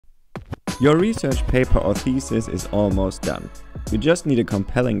Your research paper or thesis is almost done. You just need a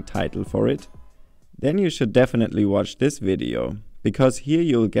compelling title for it. Then you should definitely watch this video, because here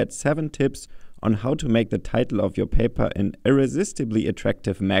you'll get 7 tips on how to make the title of your paper an irresistibly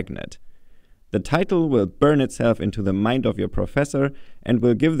attractive magnet. The title will burn itself into the mind of your professor and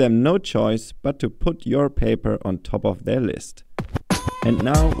will give them no choice but to put your paper on top of their list. And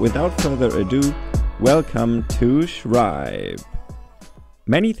now, without further ado, welcome to Shribe.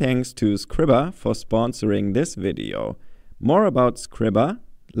 Many thanks to Shribe for sponsoring this video. More about Shribe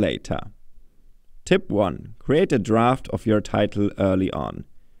later. Tip 1. Create a draft of your title early on.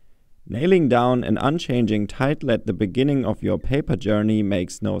 Nailing down an unchanging title at the beginning of your paper journey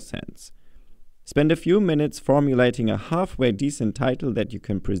makes no sense. Spend a few minutes formulating a halfway decent title that you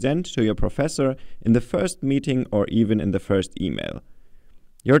can present to your professor in the first meeting or even in the first email.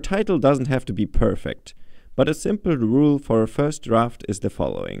 Your title doesn't have to be perfect, but a simple rule for a first draft is the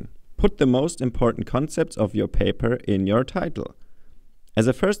following. Put the most important concepts of your paper in your title. As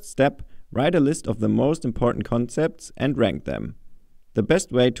a first step, write a list of the most important concepts and rank them. The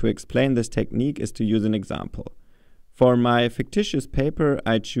best way to explain this technique is to use an example. For my fictitious paper,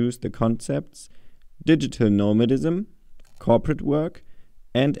 I choose the concepts digital nomadism, corporate work,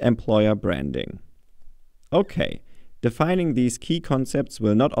 and employer branding. Okay, defining these key concepts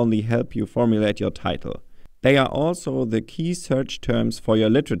will not only help you formulate your title, they are also the key search terms for your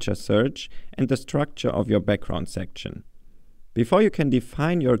literature search and the structure of your background section. Before you can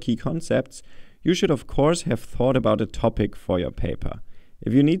define your key concepts, you should of course have thought about a topic for your paper.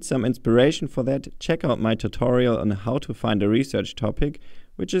 If you need some inspiration for that, check out my tutorial on how to find a research topic,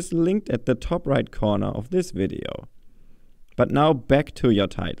 which is linked at the top right corner of this video. But now back to your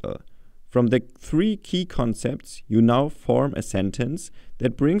title. From the 3 key concepts, you now form a sentence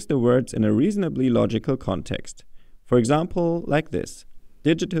that brings the words in a reasonably logical context. For example, like this: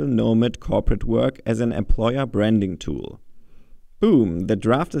 digital nomad corporate work as an employer branding tool. Boom, the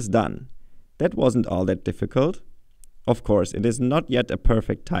draft is done. That wasn't all that difficult. Of course, it is not yet a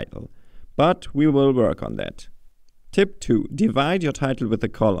perfect title, but we will work on that. Tip 2. Divide your title with a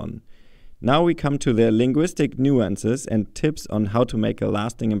colon. Now we come to the linguistic nuances and tips on how to make a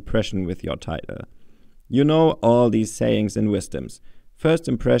lasting impression with your title. You know all these sayings and wisdoms. First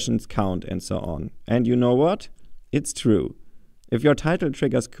impressions count and so on. And you know what? It's true. If your title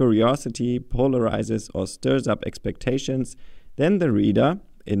triggers curiosity, polarizes, or stirs up expectations, then the reader,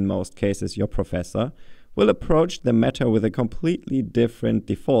 in most cases your professor, will approach the matter with a completely different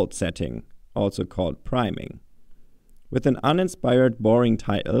default setting, also called priming. With an uninspired, boring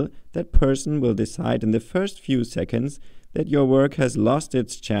title, that person will decide in the first few seconds that your work has lost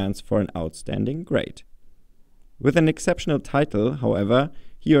its chance for an outstanding grade. With an exceptional title, however,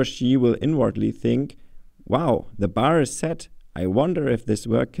 he or she will inwardly think, "Wow, the bar is set. I wonder if this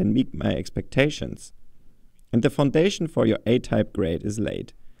work can meet my expectations." And the foundation for your A-type grade is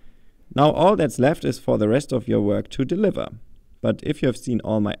laid. Now all that's left is for the rest of your work to deliver. But if you have seen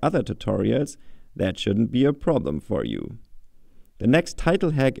all my other tutorials, that shouldn't be a problem for you. The next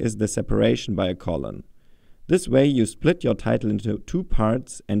title hack is the separation by a colon. This way you split your title into 2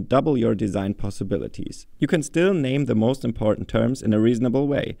 parts and double your design possibilities. You can still name the most important terms in a reasonable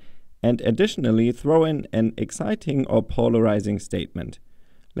way, and additionally throw in an exciting or polarizing statement.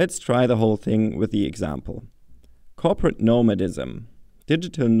 Let's try the whole thing with the example. Corporate nomadism.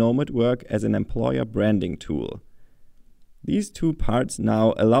 Digital nomad work as an employer branding tool. These 2 parts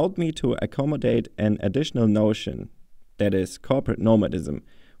now allowed me to accommodate an additional notion, that is, corporate nomadism,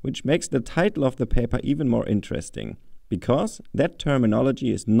 which makes the title of the paper even more interesting, because that terminology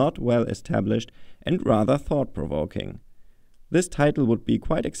is not well established and rather thought-provoking. This title would be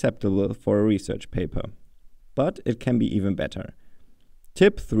quite acceptable for a research paper, but it can be even better.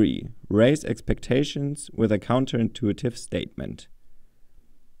 Tip 3. Raise expectations with a counterintuitive statement.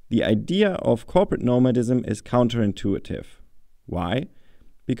 The idea of corporate nomadism is counterintuitive. Why?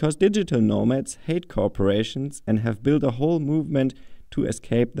 Because digital nomads hate corporations and have built a whole movement to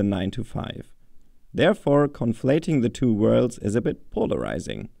escape the 9-to-5. Therefore, conflating the 2 worlds is a bit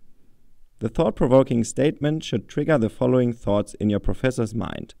polarizing. The thought-provoking statement should trigger the following thoughts in your professor's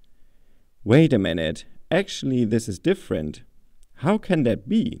mind. Wait a minute, actually this is different. How can that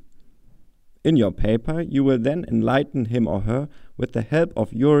be? In your paper, you will then enlighten him or her with the help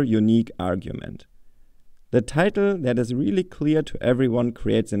of your unique argument. The title that is really clear to everyone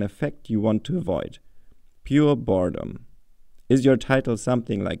creates an effect you want to avoid. Pure boredom. Is your title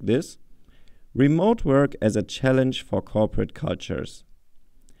something like this? Remote work as a challenge for corporate cultures.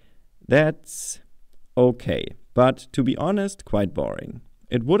 That's okay, but to be honest, quite boring.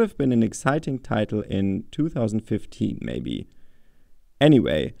 It would have been an exciting title in 2015 maybe.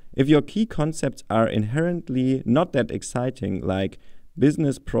 Anyway, if your key concepts are inherently not that exciting, like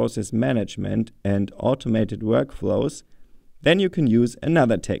business process management and automated workflows, then you can use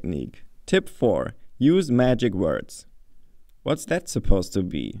another technique. Tip 4. Use magic words. What's that supposed to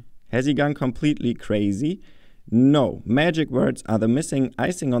be? Has he gone completely crazy? No, magic words are the missing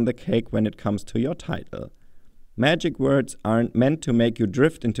icing on the cake when it comes to your title. Magic words aren't meant to make you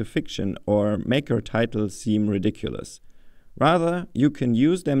drift into fiction or make your title seem ridiculous. Rather, you can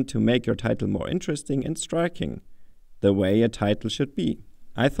use them to make your title more interesting and striking, the way a title should be.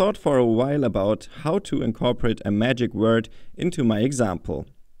 I thought for a while about how to incorporate a magic word into my example,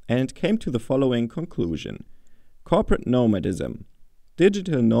 and came to the following conclusion. Corporate nomadism.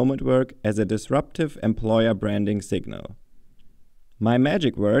 Digital nomad work as a disruptive employer branding signal. My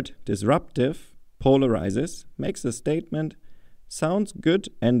magic word, disruptive, polarizes, makes a statement, sounds good,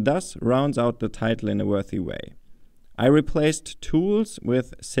 and thus rounds out the title in a worthy way. I replaced tools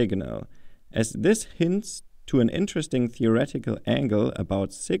with signal, as this hints to an interesting theoretical angle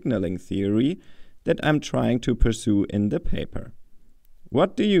about signaling theory that I'm trying to pursue in the paper.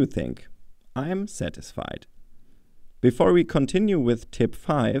 What do you think? I'm satisfied. Before we continue with tip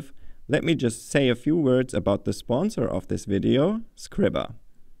 5, let me just say a few words about the sponsor of this video, Shribe.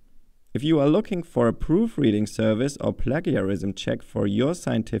 If you are looking for a proofreading service or plagiarism check for your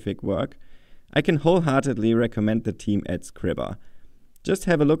scientific work, I can wholeheartedly recommend the team at Shribe. Just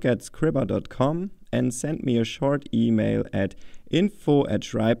have a look at shribe.com and send me a short email at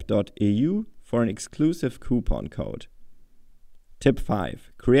info@shribe.eu for an exclusive coupon code. Tip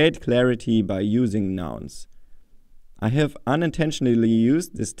 5. Create clarity by using nouns. I have unintentionally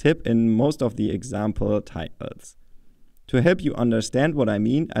used this tip in most of the example titles. To help you understand what I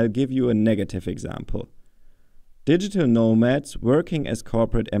mean, I'll give you a negative example. Digital nomads working as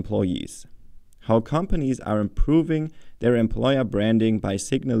corporate employees. How companies are improving their employer branding by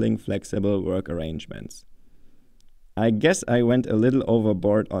signaling flexible work arrangements. I guess I went a little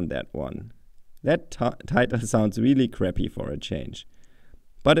overboard on that one. That title sounds really crappy for a change.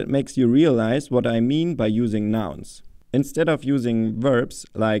 But it makes you realize what I mean by using nouns. Instead of using verbs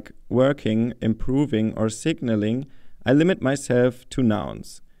like working, improving, or signaling, I limit myself to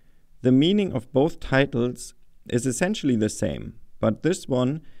nouns. The meaning of both titles is essentially the same, but this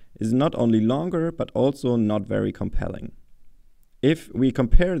one is not only longer but also not very compelling. If we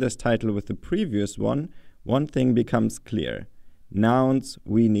compare this title with the previous one thing becomes clear. Nouns,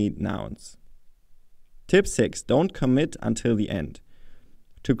 we need nouns. Tip 6. Don't commit until the end.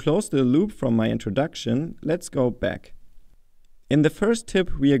 To close the loop from my introduction, let's go back. In the first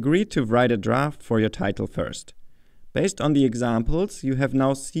tip, we agreed to write a draft for your title first. Based on the examples, you have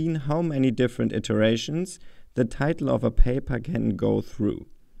now seen how many different iterations the title of a paper can go through.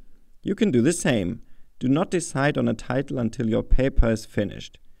 You can do the same. Do not decide on a title until your paper is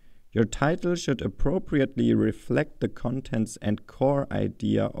finished. Your title should appropriately reflect the contents and core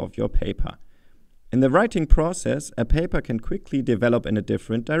idea of your paper. In the writing process, a paper can quickly develop in a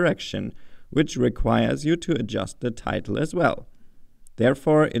different direction, which requires you to adjust the title as well.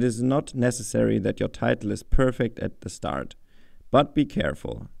 Therefore, it is not necessary that your title is perfect at the start. But be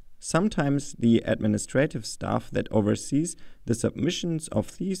careful. Sometimes the administrative staff that oversees the submissions of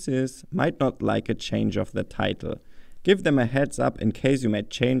theses might not like a change of the title. Give them a heads up in case you made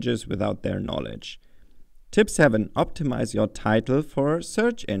changes without their knowledge. Tip 7. Optimize your title for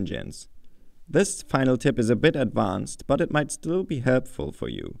search engines. This final tip is a bit advanced, but it might still be helpful for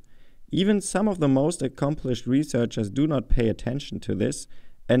you. Even some of the most accomplished researchers do not pay attention to this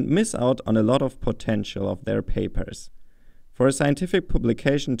and miss out on a lot of potential of their papers. For a scientific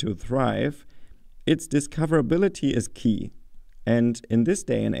publication to thrive, its discoverability is key. And in this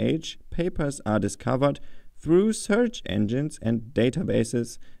day and age, papers are discovered through search engines and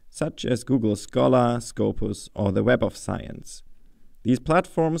databases such as Google Scholar, Scopus, or the Web of Science. These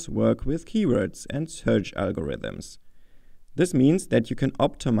platforms work with keywords and search algorithms. This means that you can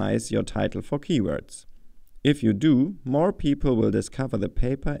optimize your title for keywords. If you do, more people will discover the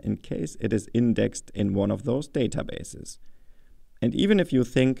paper in case it is indexed in one of those databases. And even if you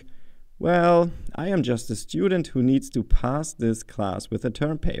think, well, I am just a student who needs to pass this class with a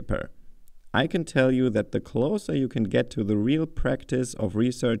term paper, I can tell you that the closer you can get to the real practice of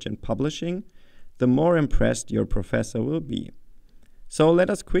research and publishing, the more impressed your professor will be. So let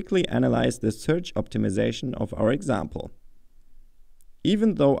us quickly analyze the search optimization of our example.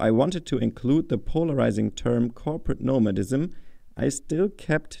 Even though I wanted to include the polarizing term corporate nomadism, I still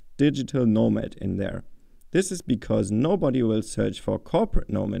kept digital nomad in there. This is because nobody will search for corporate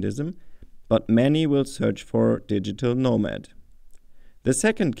nomadism, but many will search for digital nomad. The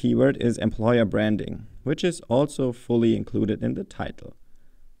second keyword is employer branding. which is also fully included in the title.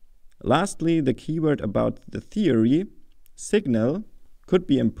 Lastly, the keyword about the theory, signal, could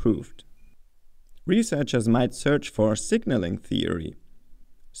be improved. Researchers might search for signaling theory.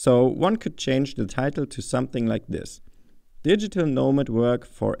 So one could change the title to something like this: Digital Nomad Work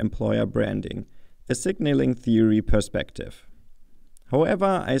for Employer Branding, a Signaling Theory Perspective.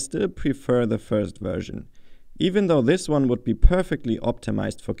 However, I still prefer the first version, even though this one would be perfectly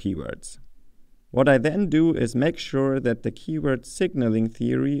optimized for keywords. What I then do is make sure that the keyword signaling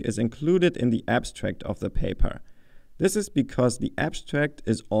theory is included in the abstract of the paper. This is because the abstract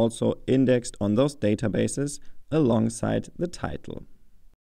is also indexed on those databases alongside the title.